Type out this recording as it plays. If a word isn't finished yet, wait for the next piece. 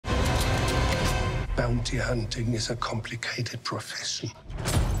Bounty hunting is a complicated profession.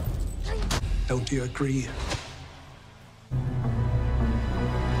 Don't you agree?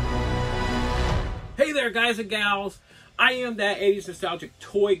 Hey there, guys and gals. I am that 80s nostalgic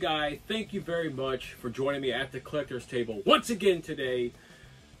toy guy. Thank you very much for joining me at the collector's table once again today.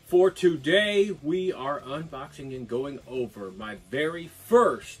 For today, we are unboxing and going over my very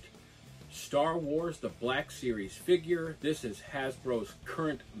first Star Wars The Black Series figure. This is Hasbro's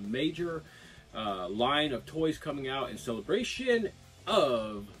current major line of toys coming out in celebration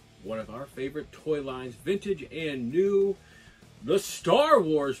of one of our favorite toy lines, vintage and new, the Star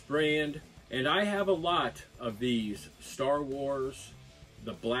Wars brand. And I have a lot of these Star Wars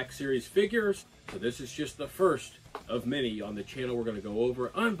The Black Series figures. So this is just the first of many on the channel we're going to go over,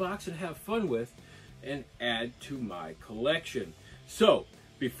 unbox, and have fun with, and add to my collection. So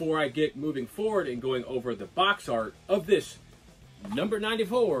before I get moving forward and going over the box art of this number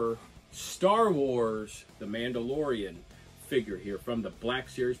 94 Star Wars The Mandalorian figure here from the Black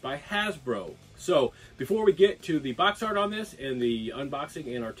Series by Hasbro. So before we get to the box art on this and the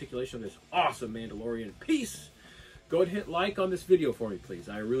unboxing and articulation of this awesome Mandalorian piece, go ahead and hit like on this video for me, please.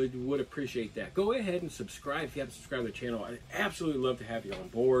 I really would appreciate that. Go ahead and subscribe if you haven't subscribed to the channel. I'd absolutely love to have you on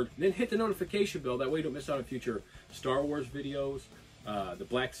board. And then hit the notification bell. That way you don't miss out on future Star Wars videos, the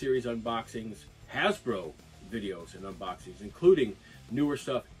Black Series unboxings, Hasbro videos and unboxings, including newer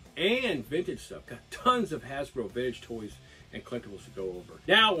stuff and vintage stuff. Got tons of Hasbro vintage toys and collectibles to go over.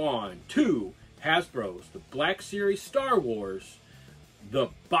 Now on to Hasbro's The Black Series Star Wars, the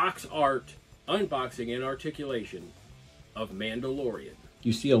box art, unboxing, and articulation of Mandalorian.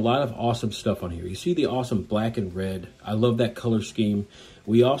 You see a lot of awesome stuff on here. You see the awesome black and red. I love that color scheme.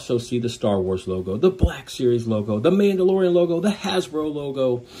 We also see the Star Wars logo, the Black Series logo, the Mandalorian logo, the Hasbro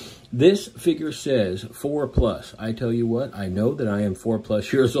logo. This figure says 4+. I tell you what, I know that I am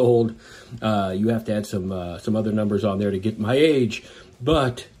 4+ years old. You have to add some other numbers on there to get my age.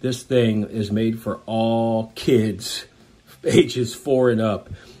 But this thing is made for all kids, ages 4 and up.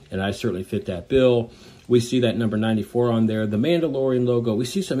 And I certainly fit that bill. We see that number 94 on there, the Mandalorian logo. We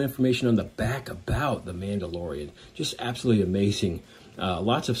see some information on the back about the Mandalorian. Just absolutely amazing.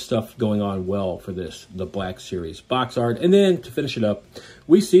 Lots of stuff going on well for this, the Black Series box art. And then to finish it up,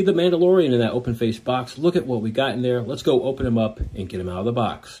 we see the Mandalorian in that open face box. Look at what we got in there. Let's go open him up and get him out of the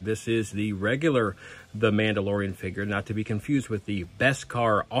box. This is the regular The Mandalorian figure, not to be confused with the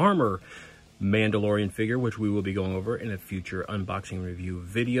Beskar Armor Mandalorian figure, which we will be going over in a future unboxing review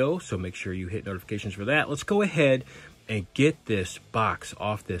video. So make sure you hit notifications for that. Let's go ahead and get this box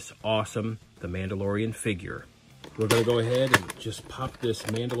off this awesome The Mandalorian figure. We're going to go ahead and just pop this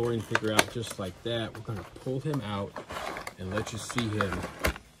Mandalorian figure out just like that. We're going to pull him out and let you see him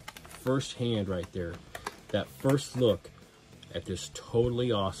firsthand right there. That first look at this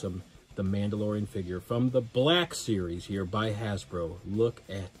totally awesome The Mandalorian figure from the Black Series here by Hasbro. Look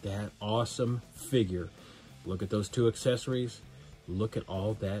at that awesome figure. Look at those two accessories. Look at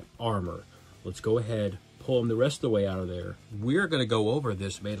all that armor. Let's go ahead, pull him the rest of the way out of there. We're going to go over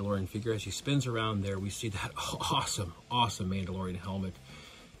this Mandalorian figure. As he spins around there, we see that awesome Mandalorian helmet.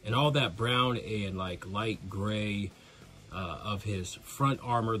 And all that brown and like light gray of his front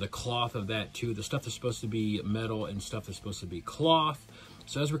armor, the cloth of that too. The stuff that's supposed to be metal and stuff that's supposed to be cloth.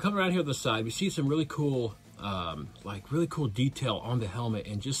 So as we're coming around here to the side, we see some really cool, really cool detail on the helmet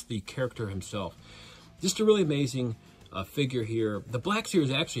and just the character himself. Just a really amazing figure here. The Black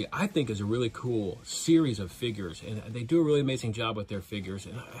Series actually, I think, is a really cool series of figures, and they do a really amazing job with their figures,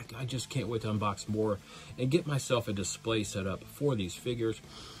 and I just can't wait to unbox more and get myself a display set up for these figures.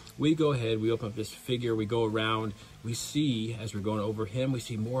 We go ahead, we open up this figure, we go around, we see, as we're going over him, we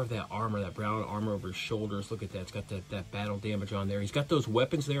see more of that armor, that brown armor over his shoulders. Look at that, it's got that battle damage on there. He's got those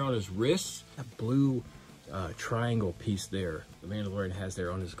weapons there on his wrists, that blue triangle piece there, the Mandalorian has there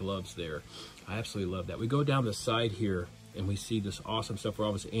on his gloves there. I absolutely love that. We go down the side here, and we see this awesome stuff for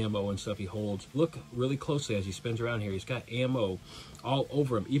all his ammo and stuff he holds. Look really closely as he spins around here. He's got ammo all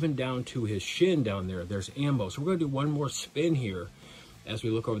over him, even down to his shin down there. There's ammo. So we're going to do one more spin here as we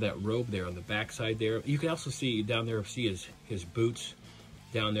look over that robe there on the back side there. You can also see down there, see his boots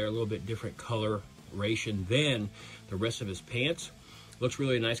down there, a little bit different coloration than the rest of his pants. Looks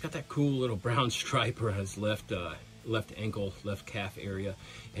really nice. Got that cool little brown stripe around his left ankle, left calf area.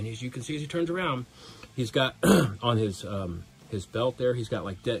 And as you can see, as he turns around, he's got on his belt there, he's got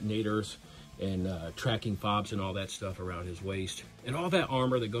like detonators and tracking fobs and all that stuff around his waist. And all that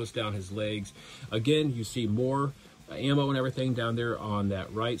armor that goes down his legs. Again, you see more ammo and everything down there on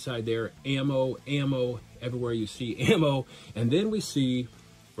that right side there. Ammo, everywhere you see ammo. And then we see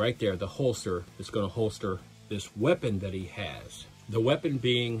right there the holster that's going to holster this weapon that he has. The weapon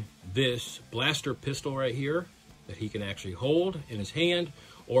being this blaster pistol right here that he can actually hold in his hand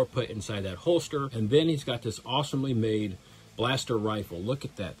or put inside that holster. And then he's got this awesomely made blaster rifle. Look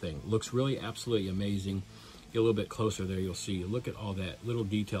at that thing. Looks really absolutely amazing. Get a little bit closer there, you'll see. Look at all that little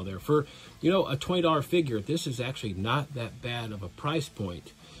detail there. For, you know, a $20 figure, this is actually not that bad of a price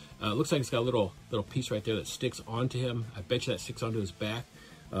point. Looks like it's got a little piece right there that sticks onto him. I bet you that sticks onto his back.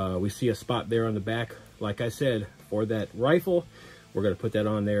 We see a spot there on the back, like I said, for that rifle. We're going to put that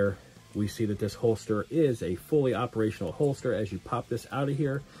on there. We see that this holster is a fully operational holster. As you pop this out of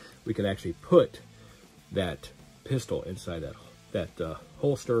here, we can actually put that pistol inside that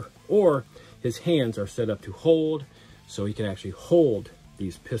holster, or his hands are set up to hold, so he can actually hold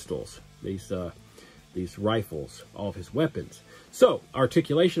these pistols, these rifles, all of his weapons. So,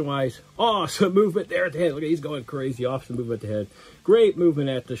 articulation-wise, awesome movement there at the head. Look, he's going crazy. Awesome movement at the head. Great movement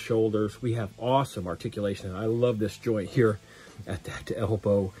at the shoulders. We have awesome articulation. I love this joint here at that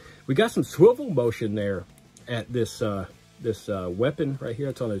elbow. We got some swivel motion there at this weapon right here.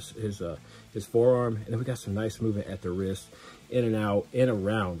 It's on his forearm. And then we got some nice movement at the wrist, in and out, in and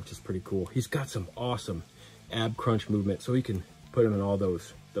around, which is pretty cool. He's got some awesome ab crunch movement, so he can put him in all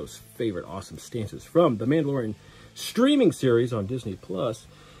those favorite awesome stances from the Mandalorian streaming series on Disney Plus.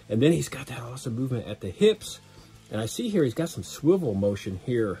 And then he's got that awesome movement at the hips. And I see here he's got some swivel motion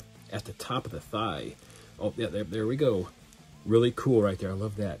here at the top of the thigh. Oh, yeah, there we go. Really cool right there. I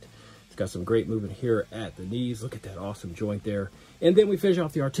love that. It's got some great movement here at the knees. Look at that awesome joint there. And then we finish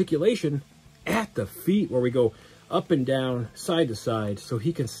off the articulation at the feet, where we go up and down, side to side, so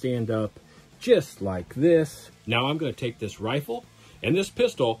he can stand up just like this. Now I'm going to take this rifle and this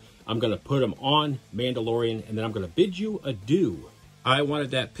pistol, I'm going to put them on Mandalorian, and then I'm going to bid you adieu. I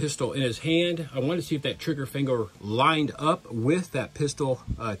wanted that pistol in his hand. I wanted to see if that trigger finger lined up with that pistol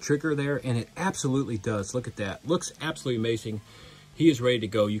trigger there, and it absolutely does. Look at that. Looks absolutely amazing. He is ready to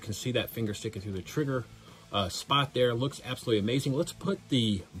go. You can see that finger sticking through the trigger spot there. Looks absolutely amazing. Let's put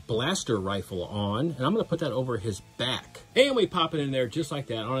the blaster rifle on, and I'm going to put that over his back. And we pop it in there just like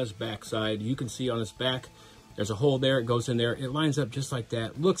that on his back side. You can see on his back, there's a hole there. It goes in there. It lines up just like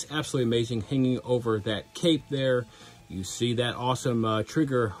that. Looks absolutely amazing hanging over that cape there. You see that awesome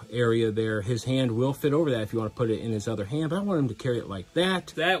trigger area there. His hand will fit over that if you want to put it in his other hand, but I want him to carry it like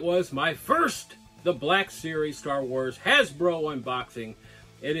that. That was my first The Black Series Star Wars Hasbro unboxing.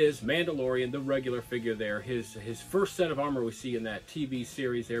 It is Mandalorian, the regular figure there. His first set of armor we see in that TV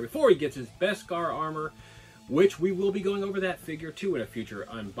series there before he gets his Beskar armor, which we will be going over that figure too in a future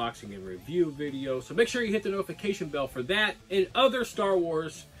unboxing and review video. So make sure you hit the notification bell for that and other Star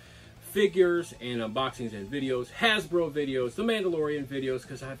Wars figures and unboxings and videos, Hasbro videos, the Mandalorian videos,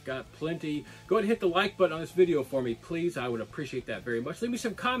 because I've got plenty. Go ahead and hit the like button on this video for me, please. I would appreciate that very much. Leave me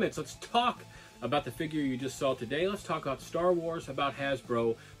some comments. Let's talk about the figure you just saw today. Let's talk about Star Wars, about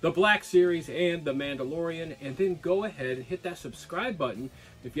Hasbro, the Black Series, and the Mandalorian. And then go ahead and hit that subscribe button.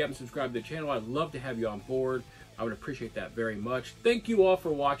 If you haven't subscribed to the channel, I'd love to have you on board. I would appreciate that very much. Thank you all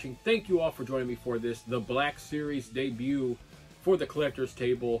for watching. Thank you all for joining me for this, the Black Series debut for the Collector's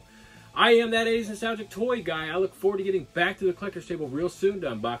Table. I am that 80s Nostalgic Toy Guy. I look forward to getting back to the Collector's Table real soon to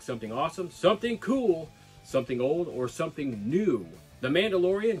unbox something awesome, something cool, something old, or something new. The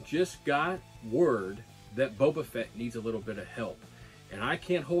Mandalorian just got word that Boba Fett needs a little bit of help. And I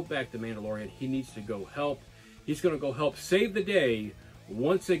can't hold back the Mandalorian. He needs to go help. He's going to go help save the day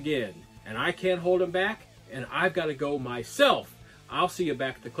once again. And I can't hold him back, and I've got to go myself. I'll see you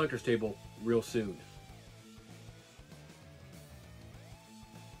back at the Collector's Table real soon.